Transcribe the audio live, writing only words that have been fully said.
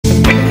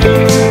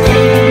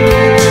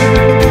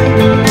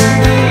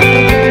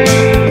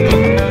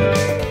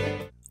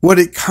when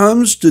it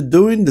comes to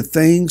doing the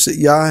things that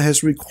Yah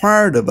has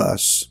required of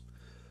us,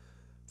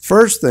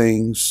 first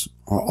things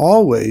are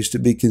always to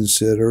be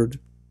considered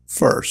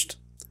first.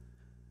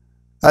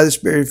 Hi, this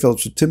is Barry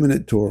Phillips with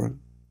 10-Minute Torah.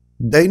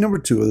 Day number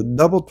 2 of the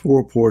double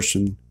Torah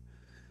portion,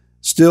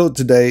 still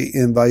today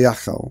in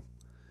Vayakhel.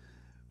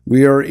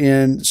 We are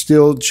in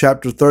still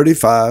chapter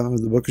 35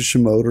 of the book of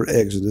Shemot or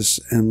Exodus,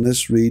 and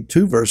let's read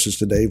 2 verses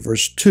today.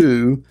 Verse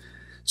 2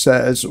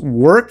 says,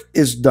 "Work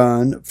is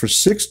done for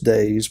 6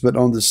 days, but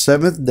on the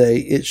 7th day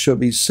it shall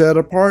be set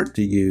apart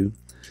to you,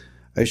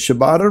 a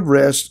Shabbat of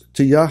rest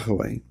to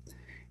Yahweh.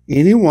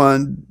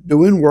 Anyone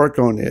doing work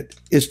on it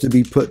is to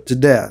be put to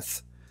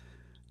death.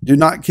 Do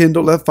not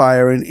kindle a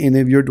fire in any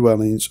of your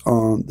dwellings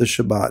on the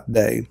Shabbat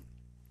day."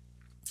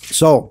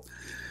 So,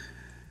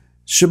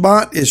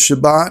 Shabbat is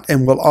Shabbat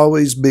and will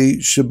always be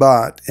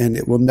Shabbat, and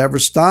it will never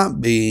stop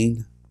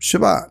being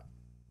Shabbat.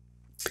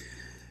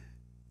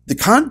 The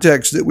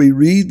context that we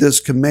read this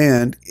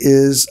command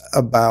is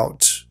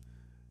about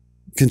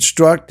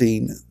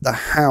constructing the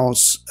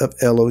house of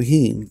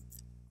Elohim,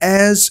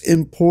 as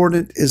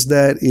important as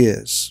that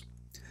is,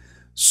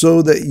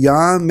 so that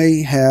Yah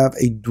may have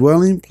a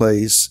dwelling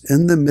place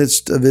in the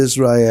midst of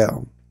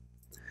Israel.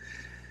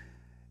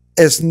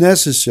 As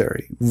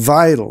necessary,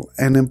 vital,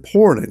 and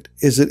important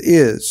as it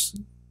is,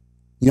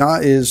 Yah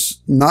is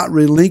not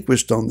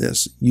relinquished on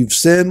this. You've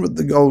sinned with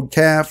the gold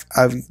calf.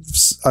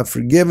 I've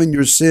forgiven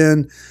your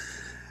sin,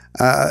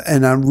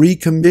 and I'm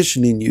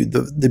recommissioning you.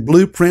 The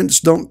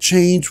blueprints don't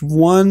change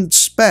one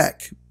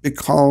speck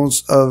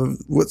because of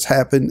what's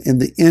happened in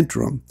the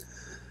interim.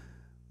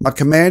 My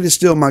command is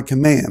still my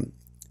command.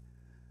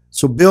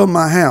 So build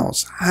my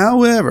house.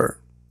 However,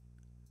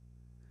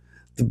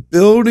 the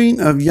building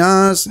of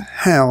Yah's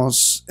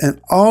house and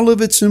all of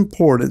its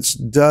importance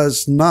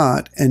does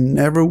not and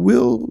never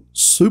will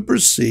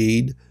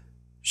supersede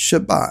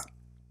Shabbat.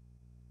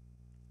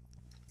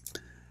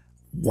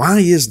 Why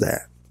is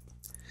that?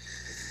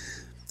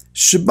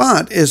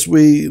 Shabbat, as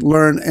we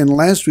learned in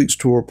last week's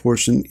Torah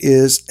portion,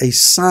 is a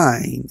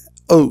sign.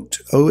 Oat,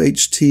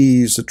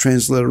 O-H-T is the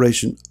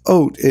transliteration.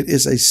 Oat, it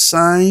is a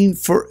sign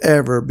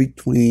forever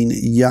between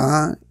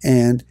Yah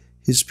and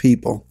his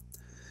people.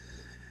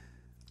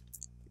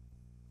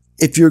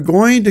 If you're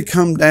going to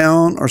come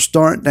down or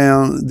start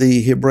down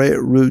the Hebraic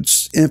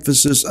roots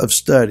emphasis of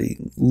study,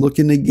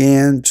 looking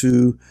again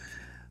to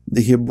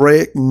the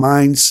Hebraic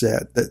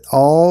mindset that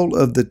all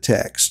of the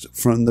text,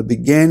 from the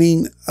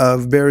beginning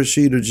of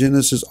Bereshit or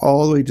Genesis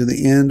all the way to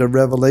the end of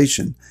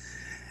Revelation,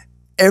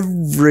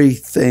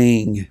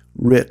 everything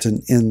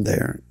written in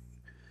there,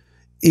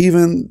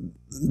 even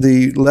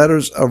the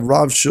letters of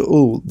Rav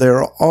Shemu'el,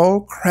 they're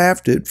all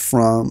crafted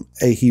from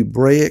a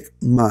Hebraic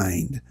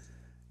mind,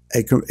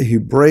 a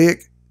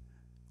Hebraic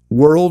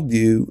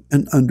worldview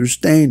and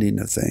understanding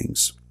of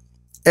things.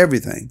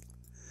 Everything.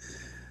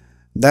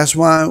 That's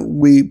why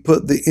we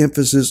put the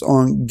emphasis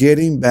on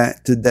getting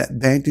back to that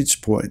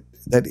vantage point,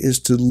 that is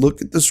to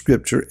look at the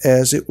scripture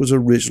as it was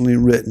originally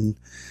written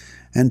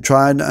and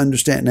try to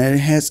understand that it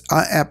has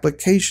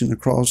application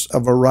across a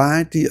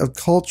variety of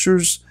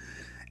cultures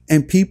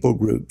and people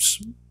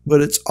groups.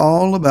 But it's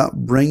all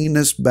about bringing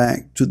us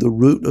back to the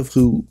root of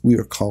who we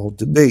are called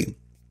to be.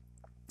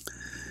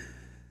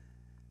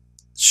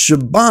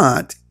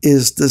 Shabbat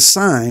is the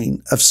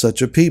sign of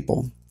such a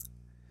people.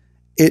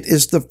 It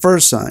is the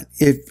first sign.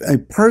 If a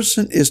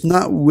person is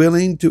not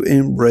willing to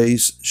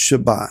embrace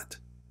Shabbat,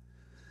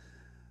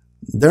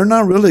 they're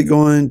not really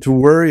going to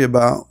worry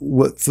about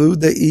what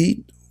food they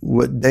eat,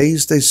 what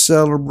days they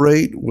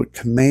celebrate, what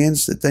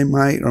commands that they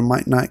might or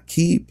might not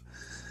keep,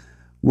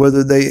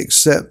 whether they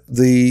accept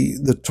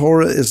the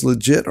Torah is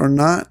legit or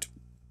not.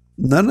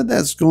 None of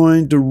that's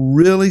going to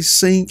really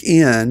sink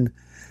in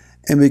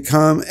and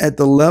become at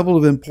the level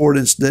of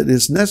importance that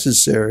is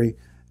necessary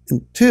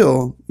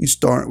until you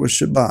start with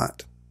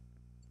Shabbat.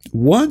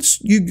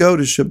 Once you go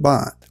to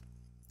Shabbat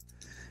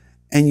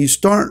and you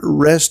start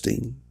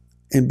resting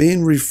and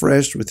being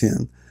refreshed with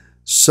Him,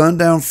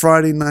 sundown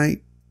Friday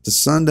night to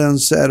sundown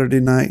Saturday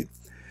night,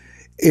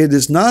 it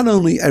is not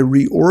only a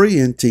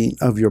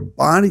reorienting of your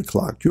body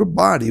clock. Your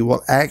body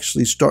will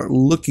actually start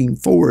looking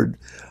forward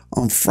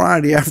on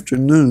Friday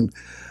afternoon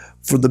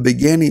for the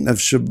beginning of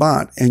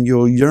Shabbat, and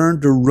you'll yearn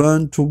to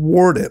run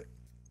toward it.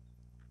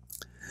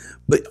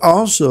 But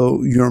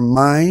also your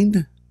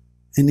mind,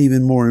 and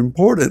even more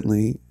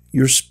importantly,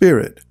 your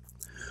spirit.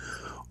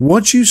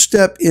 Once you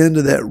step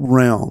into that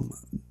realm,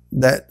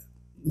 that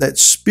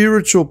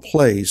spiritual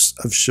place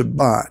of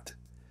Shabbat,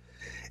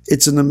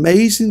 it's an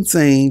amazing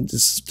thing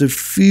to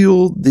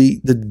feel the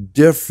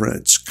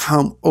difference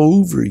come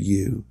over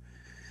you.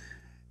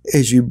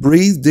 As you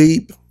breathe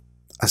deep,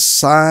 a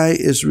sigh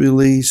is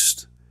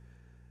released,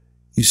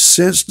 you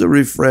sense the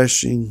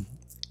refreshing,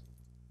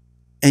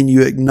 and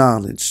you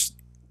acknowledge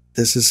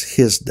this is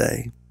His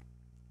day.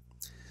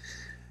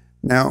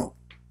 Now,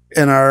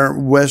 in our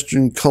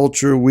Western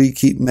culture, we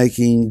keep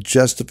making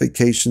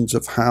justifications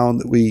of how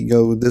that we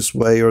go this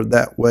way or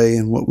that way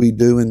and what we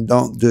do and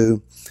don't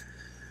do.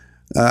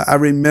 I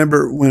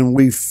remember when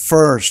we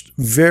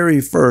very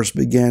first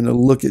began to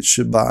look at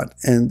Shabbat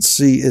and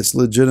see its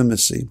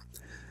legitimacy.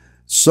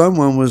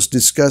 Someone was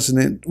discussing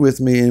it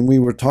with me, and we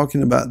were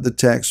talking about the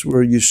text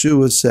where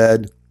Yeshua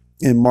said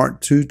in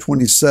Mark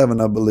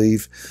 2:27, I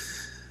believe,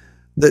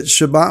 that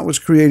Shabbat was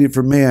created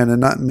for man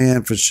and not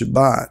man for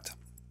Shabbat.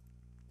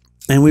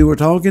 And we were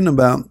talking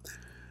about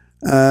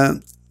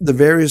the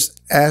various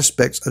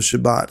aspects of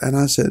Shabbat. And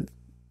I said,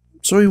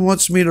 so he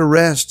wants me to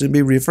rest and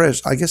be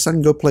refreshed. I guess I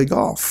can go play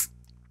golf.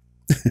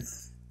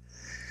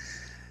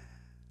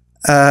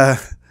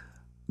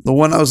 The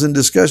one I was in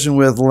discussion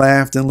with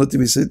laughed and looked at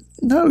me and said,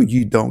 no,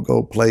 you don't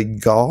go play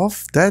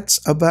golf. That's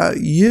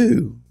about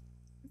you.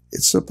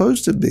 It's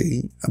supposed to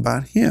be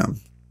about him.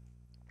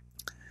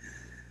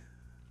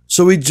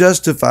 So we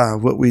justify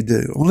what we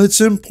do. Well, it's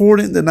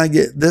important that I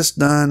get this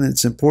done.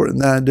 It's important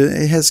that I do.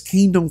 It has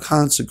kingdom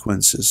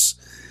consequences.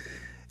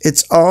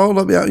 It's all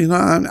about,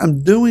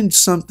 I'm doing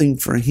something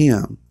for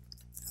him.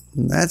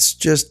 And that's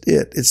just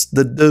it. It's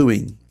the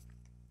doing.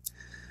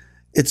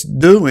 It's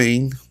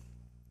doing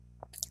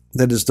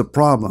that is the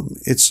problem.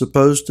 It's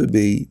supposed to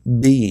be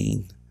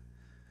being.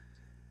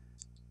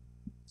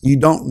 You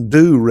don't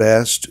do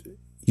rest.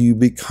 You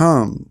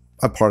become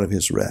a part of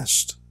his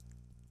rest.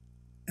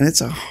 And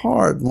it's a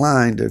hard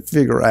line to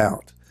figure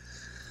out.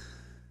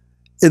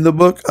 In the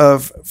book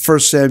of 1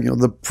 Samuel,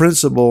 the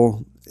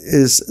principle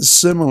is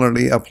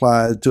similarly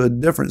applied to a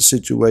different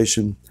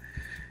situation.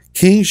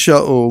 King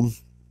Shemu'el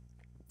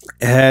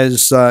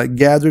has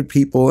gathered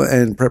people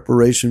in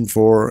preparation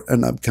for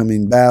an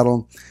upcoming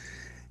battle,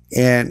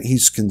 and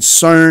he's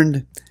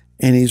concerned,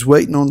 and he's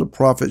waiting on the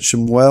prophet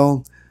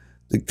Shemu'el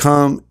to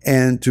come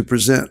and to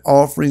present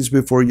offerings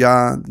before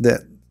Yah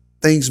that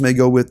things may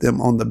go with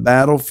them on the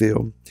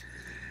battlefield.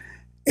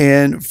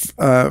 And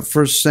 1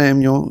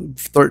 Samuel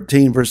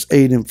 13, verse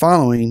 8 and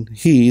following,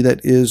 he,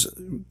 that is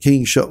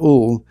King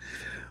Shemu'el,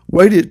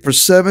 waited for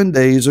 7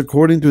 days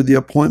according to the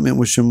appointment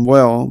with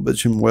Shemu'el, but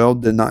Shemu'el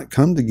did not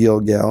come to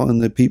Gilgal,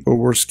 and the people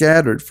were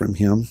scattered from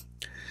him.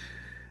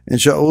 And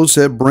Shemu'el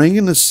said, bring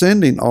an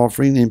ascending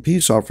offering and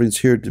peace offerings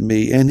here to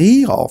me. And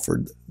he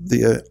offered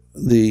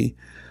the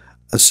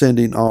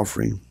ascending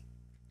offering.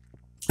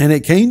 And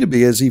it came to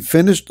be, as he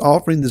finished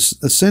offering this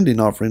ascending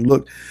offering,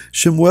 look,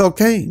 Shemu'el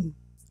came.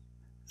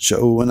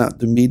 Shemu'el went out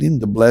to meet him,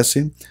 to bless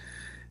him.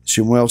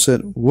 Shemu'el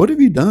said, what have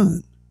you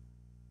done?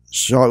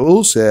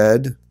 Shemu'el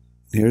said,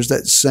 here's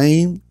that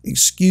same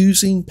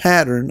excusing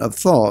pattern of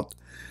thought.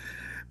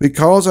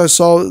 Because I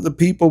saw that the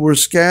people were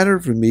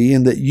scattered from me,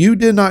 and that you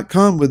did not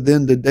come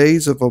within the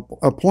days of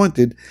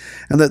appointed,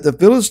 and that the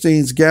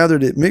Philistines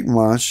gathered at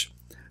Michmash.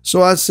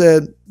 So I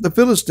said, the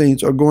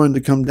Philistines are going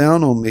to come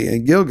down on me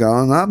at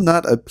Gilgal, and I've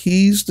not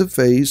appeased the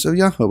face of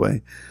Yahweh.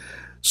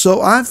 So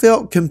I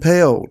felt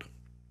compelled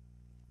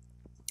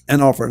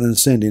and offered an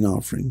ascending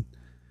offering.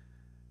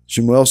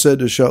 Shemu'el said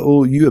to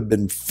Shemu'el, you have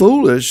been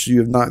foolish. You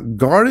have not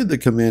guarded the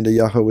command of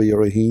Yahweh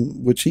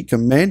Elohim, which he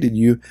commanded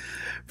you.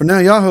 For now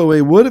Yahweh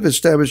would have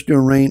established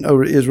your reign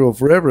over Israel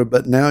forever,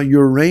 but now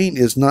your reign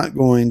is not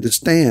going to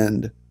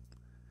stand.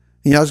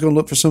 Yahweh's going to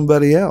look for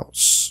somebody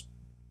else.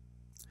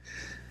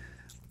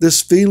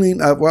 This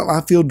feeling of, well,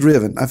 I feel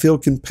driven. I feel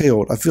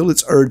compelled. I feel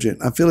it's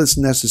urgent. I feel it's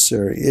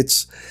necessary.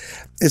 It's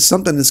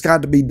something that's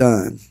got to be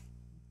done.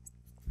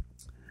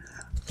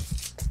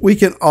 We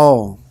can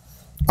all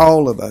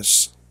of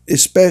us,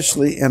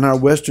 especially in our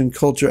Western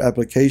culture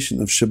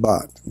application of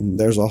Shabbat, and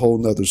there's a whole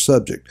nother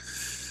subject,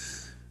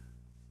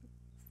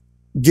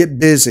 get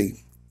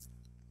busy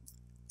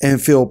and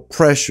feel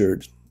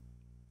pressured.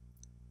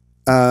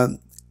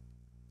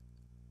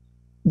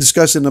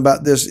 Discussing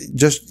about this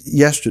just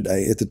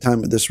yesterday at the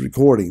time of this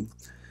recording.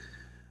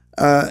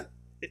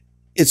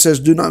 It says,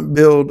 do not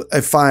build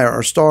a fire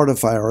or start a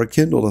fire or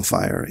kindle a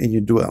fire in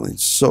your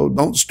dwellings. So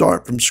don't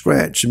start from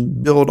scratch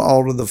and build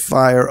all of the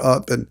fire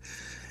up and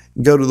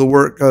go to the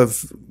work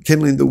of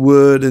kindling the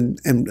wood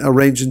and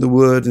arranging the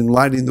wood and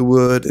lighting the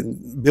wood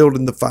and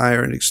building the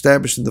fire and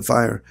establishing the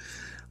fire.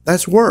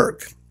 That's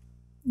work.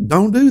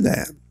 Don't do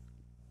that.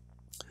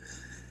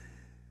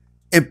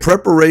 In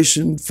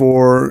preparation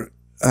for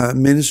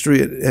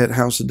ministry at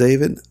House of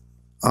David,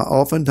 I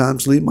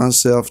oftentimes leave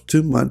myself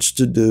too much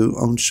to do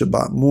on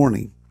Shabbat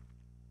morning.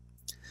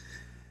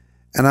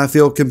 And I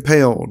feel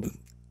compelled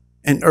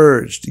and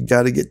urged, you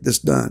got to get this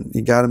done.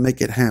 You got to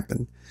make it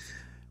happen.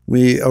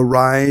 We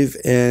arrive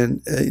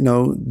and,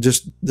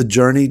 just the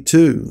journey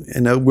too.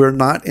 We're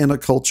not in a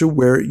culture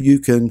where you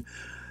can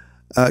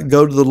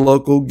go to the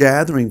local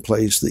gathering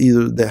place,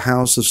 either the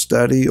house of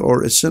study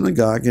or a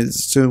synagogue.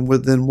 It's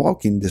within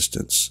walking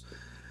distance.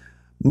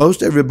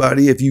 Most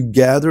everybody, if you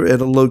gather at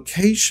a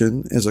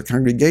location as a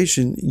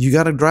congregation, you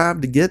got to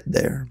drive to get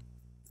there.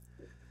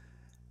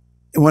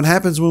 And what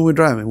happens when we're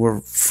driving?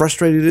 We're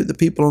frustrated at the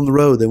people on the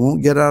road. They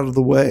won't get out of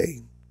the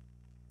way.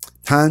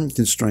 Time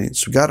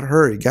constraints. We got to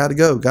hurry. Got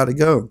to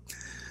go.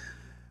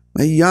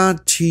 May Yah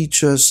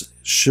teach us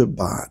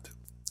Shabbat,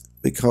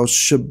 because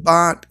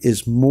Shabbat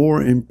is more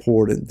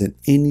important than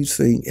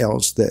anything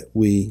else that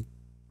we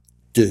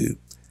do.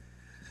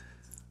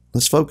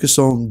 Let's focus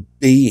on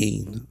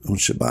being on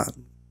Shabbat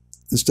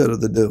instead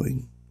of the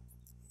doing.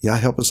 Yah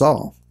help us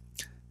all.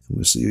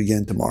 We'll see you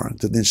again tomorrow.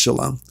 Until then,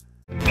 shalom.